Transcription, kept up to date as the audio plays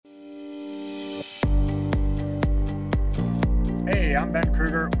I'm Ben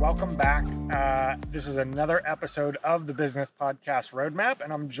Kruger. Welcome back. This is another episode of the Business Podcast Roadmap,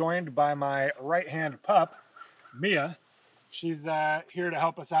 and I'm joined by my right-hand pup, Mia. She's here to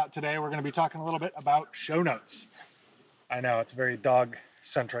help us out today. We're going to be talking a little bit about show notes. I know it's a very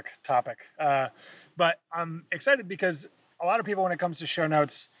dog-centric topic, but I'm excited because a lot of people, when it comes to show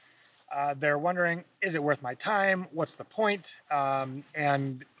notes, they're wondering, is it worth my time? What's the point?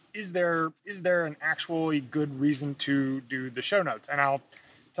 And is there an actually good reason to do the show notes? And I'll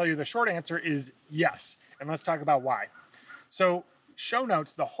tell you the short answer is yes. And let's talk about why. So show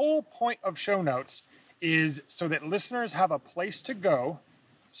notes, the whole point of show notes is so that listeners have a place to go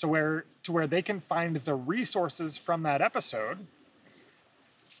where they can find the resources from that episode.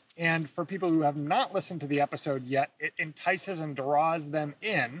 And for people who have not listened to the episode yet, it entices and draws them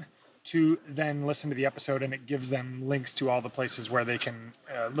in to then listen to the episode, and it gives them links to all the places where they can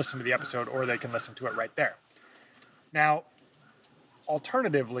listen to the episode, or they can listen to it right there. Now,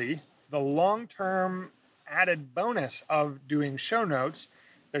 alternatively, the long-term added bonus of doing show notes,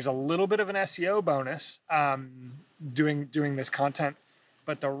 there's a little bit of an SEO bonus doing this content,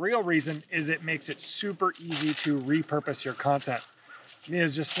 but the real reason is it makes it super easy to repurpose your content.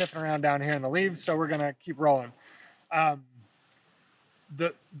 Mia's just sniffing around down here in the leaves, so we're gonna keep rolling.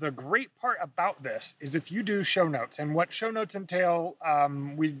 The great part about this is if you do show notes, and what show notes entail,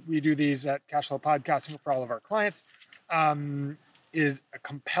 we do these at Cashflow Podcasting for all of our clients, is a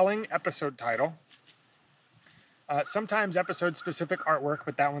compelling episode title, sometimes episode specific artwork,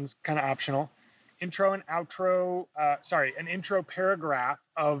 but that one's kind of optional. Intro and outro, an intro paragraph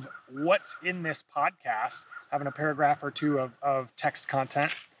of what's in this podcast, having a paragraph or two of text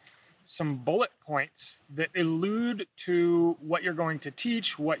content, some bullet points that allude to what you're going to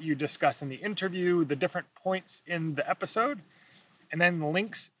teach, what you discuss in the interview, the different points in the episode, and then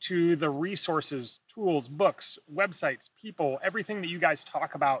links to the resources, tools, books, websites, people, everything that you guys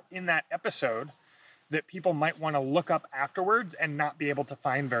talk about in that episode that people might want to look up afterwards and not be able to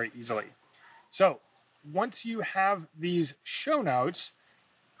find very easily. So once you have these show notes,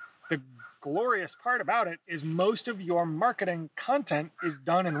 the glorious part about it is most of your marketing content is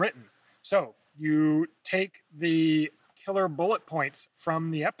done and written. So you take the killer bullet points from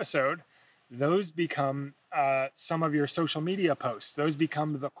the episode, those become some of your social media posts. Those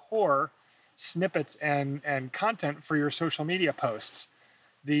become the core snippets and content for your social media posts.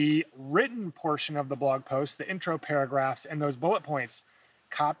 The written portion of the blog post, the intro paragraphs and those bullet points,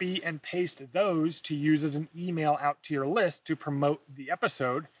 copy and paste those to use as an email out to your list to promote the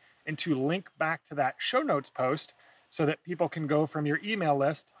episode and to link back to that show notes post so that people can go from your email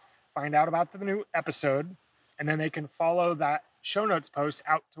list, find out about the new episode, and then they can follow that show notes post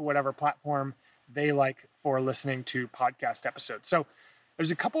out to whatever platform they like for listening to podcast episodes. So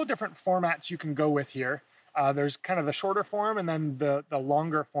there's a couple of different formats you can go with here. There's kind of the shorter form and then the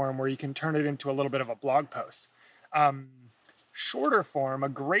longer form where you can turn it into a little bit of a blog post. Shorter form, a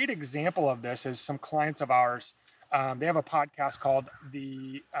great example of this is some clients of ours. They have a podcast called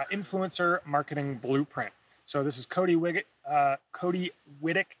the Influencer Marketing Blueprint. So this is Cody Wittick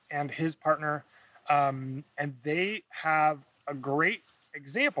and his partner, and they have a great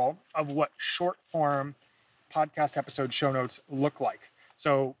example of what short form podcast episode show notes look like.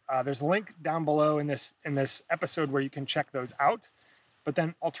 So there's a link down below in this episode where you can check those out. But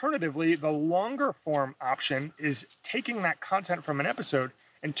then alternatively, the longer form option is taking that content from an episode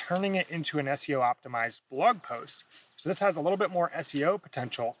and turning it into an SEO optimized blog post. So this has a little bit more SEO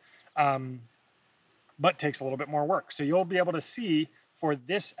potential, but takes a little bit more work. So you'll be able to see for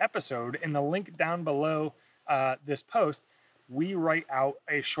this episode in the link down below this post, we write out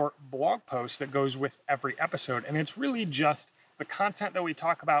a short blog post that goes with every episode. And it's really just the content that we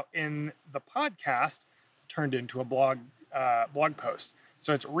talk about in the podcast turned into a blog post.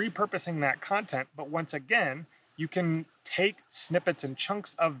 So it's repurposing that content. But once again, you can take snippets and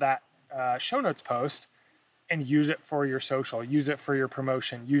chunks of that show notes post and use it for your social, use it for your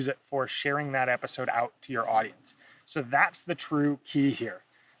promotion, use it for sharing that episode out to your audience. So that's the true key here.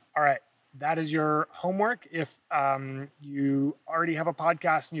 All right, that is your homework. If you already have a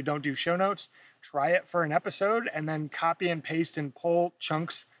podcast and you don't do show notes, try it for an episode and then copy and paste and pull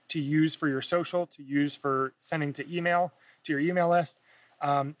chunks to use for your social, to use for sending to your email list.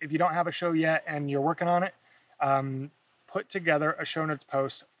 If you don't have a show yet and you're working on it, put together a show notes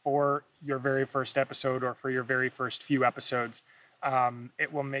post for your very first episode or for your very first few episodes.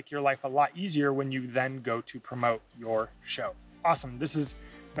 It will make your life a lot easier when you then go to promote your show. Awesome. This has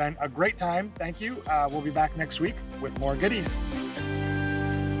been a great time. Thank you. We'll be back next week with more goodies.